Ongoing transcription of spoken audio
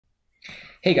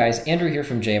Hey guys, Andrew here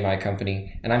from JMI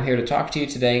Company, and I'm here to talk to you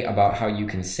today about how you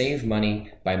can save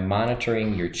money by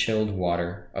monitoring your chilled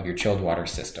water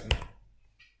system.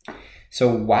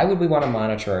 So why would we want to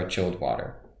monitor our chilled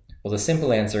water? Well, the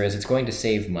simple answer is it's going to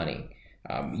save money.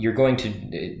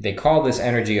 They call this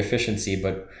energy efficiency,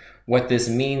 but what this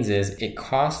means is it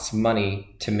costs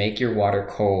money to make your water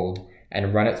cold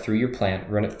and run it through your plant,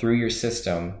 run it through your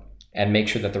system, and make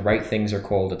sure that the right things are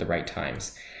cold at the right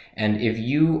times. And if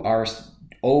you are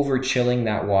over chilling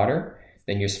that water,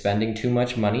 then you're spending too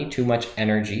much money, too much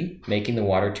energy, making the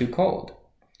water too cold.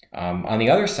 On the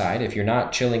other side, if you're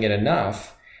not chilling it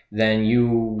enough, then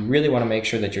you really want to make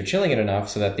sure that you're chilling it enough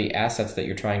so that the assets that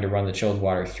you're trying to run the chilled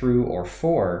water through or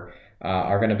for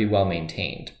are going to be well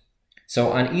maintained.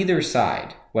 So on either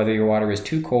side, whether your water is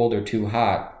too cold or too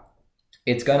hot,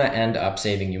 it's going to end up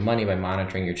saving you money by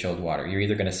monitoring your chilled water. You're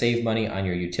either going to save money on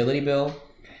your utility bill.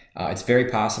 It's very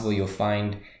possible you'll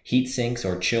find heat sinks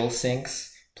or chill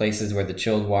sinks, places where the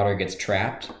chilled water gets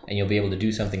trapped, and you'll be able to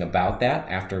do something about that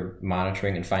after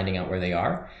monitoring and finding out where they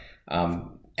are.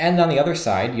 And on the other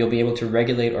side, you'll be able to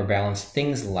regulate or balance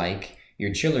things like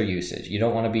your chiller usage. You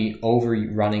don't want to be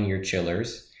overrunning your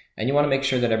chillers, and you want to make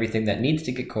sure that everything that needs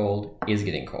to get cold is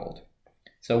getting cold.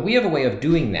 So we have a way of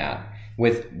doing that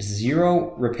with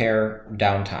zero repair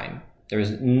downtime. There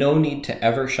is no need to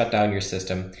ever shut down your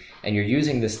system, and you're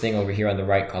using this thing over here on the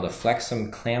right called a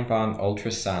Flexum Clamp-On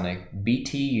Ultrasonic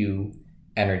BTU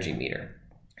Energy Meter.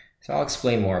 So I'll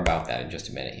explain more about that in just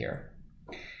a minute here.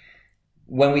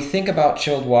 When we think about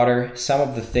chilled water, some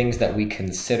of the things that we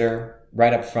consider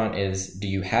right up front is, do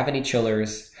you have any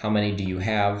chillers? How many do you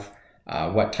have?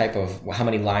 How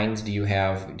many lines do you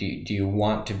have? Do you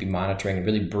want to be monitoring and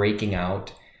really breaking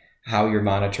out how you're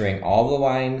monitoring all the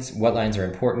lines, what lines are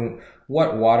important,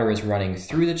 what water is running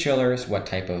through the chillers, what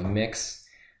type of mix.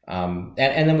 And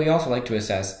then we also like to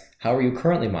assess, how are you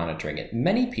currently monitoring it?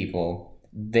 Many people,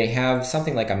 they have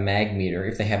something like a mag meter,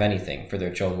 if they have anything for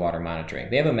their chilled water monitoring.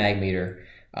 They have a mag meter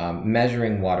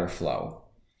measuring water flow.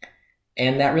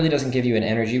 And that really doesn't give you an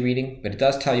energy reading, but it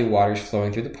does tell you water's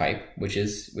flowing through the pipe, which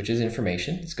is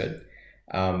information. It's good.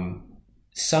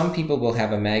 Some people will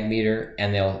have a mag meter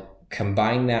and they'll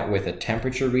combine that with a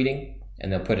temperature reading,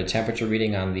 and they'll put a temperature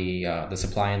reading on the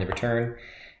supply and the return,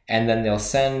 and then they'll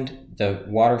send the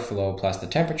water flow plus the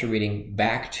temperature reading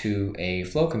back to a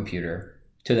flow computer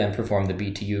to then perform the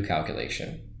BTU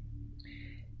calculation.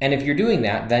 And if you're doing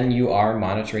that, then you are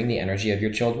monitoring the energy of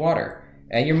your chilled water,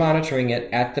 and you're monitoring it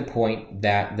at the point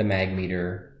that the mag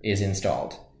meter is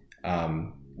installed,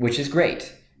 which is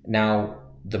great. Now,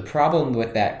 the problem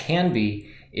with that can be,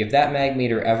 if that mag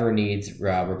meter ever needs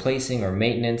replacing or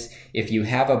maintenance, if you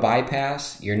have a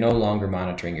bypass, you're no longer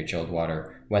monitoring your chilled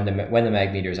water when the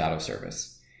mag meter is out of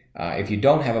service. If you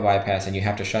don't have a bypass and you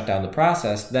have to shut down the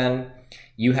process, then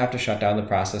you have to shut down the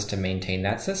process to maintain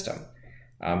that system.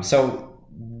 So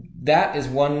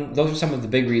those are some of the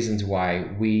big reasons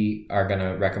why we are going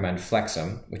to recommend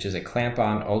Flexum, which is a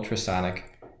clamp-on ultrasonic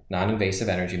non-invasive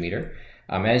energy meter.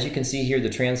 As you can see here, the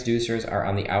transducers are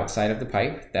on the outside of the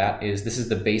pipe. This is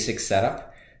the basic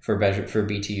setup for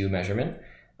BTU measurement.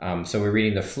 So we're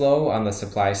reading the flow on the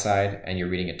supply side, and you're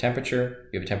reading a temperature.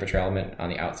 You have a temperature element on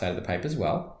the outside of the pipe as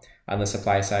well. On the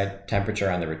supply side, temperature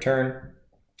on the return.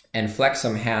 And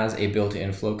Flexum has a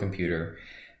built-in flow computer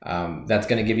that's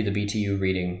going to give you the BTU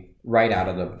reading right out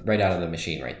of the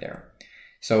machine right there.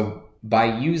 So by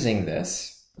using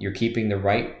this, you're keeping the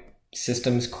right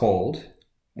systems cold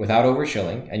without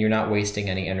overchilling, and you're not wasting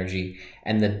any energy,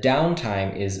 and the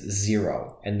downtime is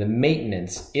zero, and the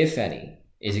maintenance, if any,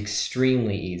 is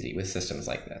extremely easy with systems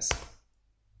like this.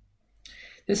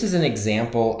 This is an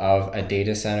example of a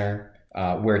data center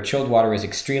where chilled water is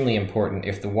extremely important.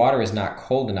 If the water is not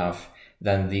cold enough,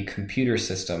 then the computer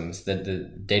systems, the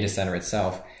data center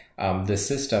itself, the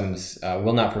systems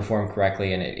will not perform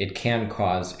correctly, and it can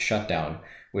cause shutdown,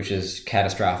 which is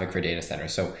catastrophic for data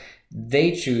centers. So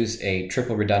they choose a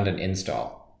triple redundant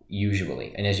install,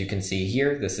 usually. And as you can see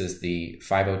here, this is the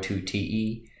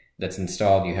 502TE that's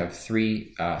installed. You have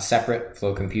three separate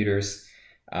flow computers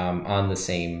on the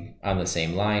same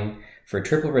line for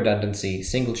triple redundancy,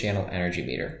 single channel energy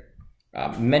meter.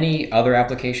 Many other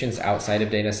applications outside of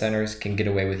data centers can get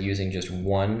away with using just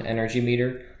one energy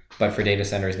meter, but for data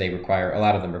centers, a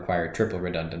lot of them require triple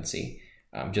redundancy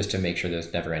just to make sure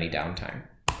there's never any downtime.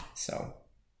 So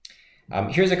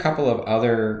here's a couple of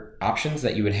other options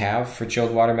that you would have for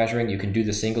chilled water measuring. You can do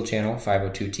the single channel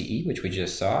 502TE, which we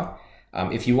just saw.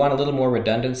 If you want a little more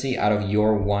redundancy out of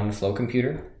your one flow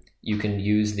computer, you can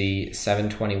use the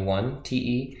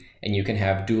 721TE, and you can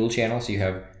have dual channel, so you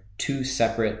have two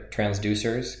separate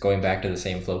transducers going back to the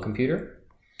same flow computer.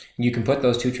 You can put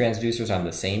those two transducers on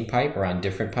the same pipe or on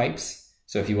different pipes.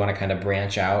 So if you want to kind of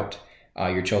branch out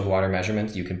your chilled water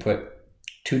measurements, you can put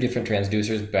two different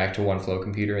transducers back to one flow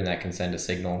computer, and that can send a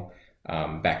signal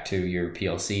back to your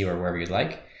PLC or wherever you'd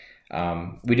like.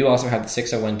 We do also have the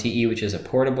 601TE, which is a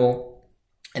portable,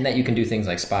 and that you can do things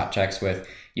like spot checks with.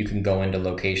 You can go into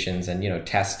locations and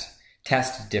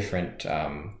test different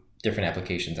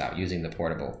applications out using the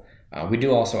portable. We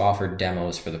do also offer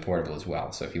demos for the portable as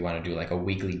well. So if you want to do like a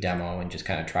weekly demo and just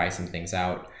kind of try some things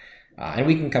out, and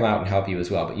we can come out and help you as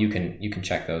well, but you can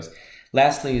check those.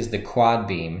 Lastly is the quad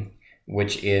beam,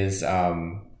 which is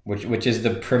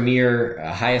the premier,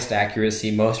 highest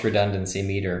accuracy, most redundancy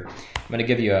meter. I'm going to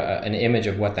give you an image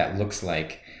of what that looks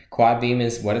like. Quad beam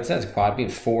is what it says. Quad beam,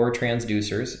 4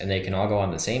 transducers, and they can all go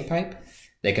on the same pipe.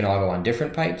 They can all go on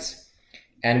different pipes.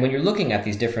 And when you're looking at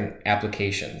these different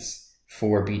applications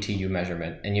for BTU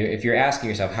measurement, and if you're asking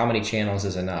yourself how many channels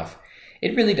is enough,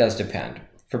 it really does depend.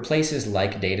 For places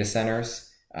like data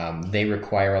centers, they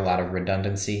require a lot of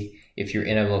redundancy. If you're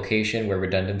in a location where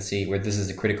this is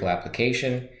a critical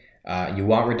application, you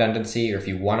want redundancy, or if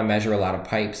you want to measure a lot of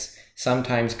pipes,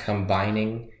 sometimes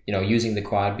combining, using the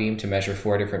quad beam to measure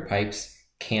 4 different pipes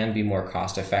can be more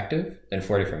cost effective than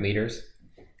 4 different meters.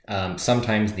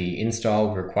 Sometimes the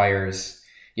install requires,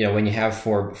 when you have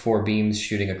four beams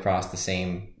shooting across the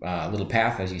same little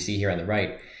path as you see here on the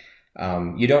right,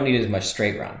 you don't need as much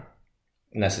straight run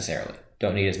necessarily.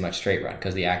 Don't need as much straight run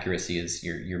because the accuracy is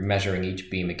you're measuring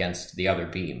each beam against the other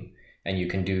beam, and you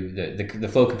can do the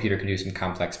flow computer can do some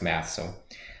complex math. So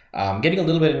getting a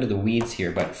little bit into the weeds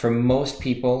here, but for most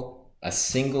people, a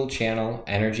single channel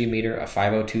energy meter, a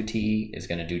 502TE, is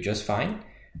going to do just fine.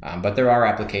 But there are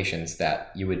applications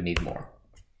that you would need more.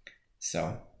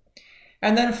 So,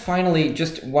 and then finally,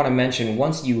 just want to mention,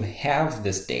 once you have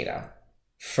this data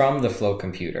from the flow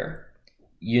computer,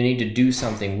 you need to do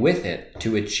something with it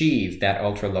to achieve that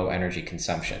ultra low energy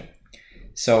consumption.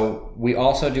 So we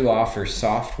also do offer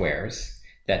softwares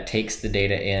that takes the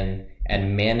data in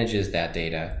and manages that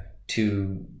data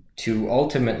to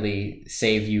ultimately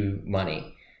save you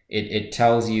money. It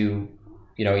tells you,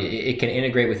 it can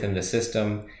integrate within the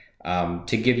system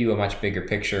to give you a much bigger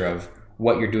picture of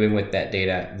what you're doing with that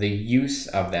data. The use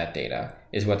of that data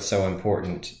is what's so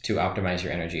important to optimize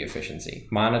your energy efficiency.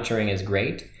 Monitoring is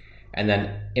great, and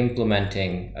then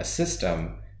implementing a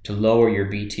system to lower your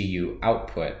BTU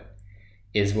output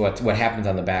is what happens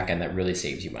on the back end that really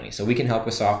saves you money. So we can help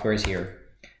with softwares here.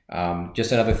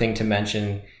 Just another thing to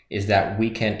mention is that we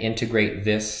can integrate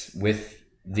this with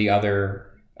the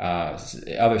other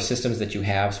systems that you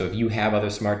have. So if you have other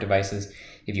smart devices,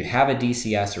 if you have a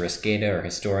DCS or a SCADA or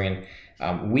Historian,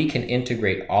 we can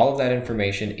integrate all of that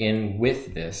information in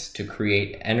with this to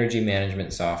create energy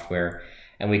management software,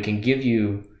 and we can give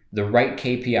you the right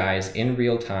KPIs in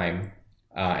real time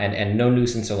and no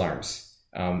nuisance alarms.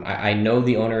 I know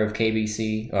the owner of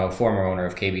KBC, former owner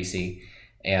of KBC,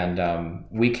 and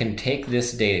we can take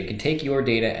this data, we can take your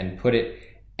data and put it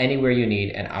anywhere you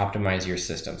need and optimize your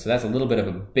system. So that's a little bit of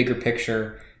a bigger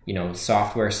picture,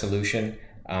 software solution.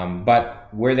 But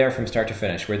we're there from start to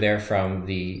finish. We're there from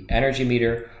the energy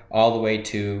meter all the way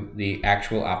to the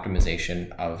actual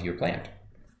optimization of your plant.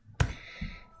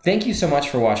 Thank you so much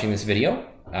for watching this video.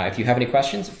 If you have any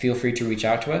questions, feel free to reach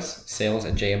out to us,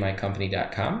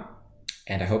 sales@jmicompany.com,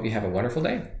 and I hope you have a wonderful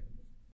day.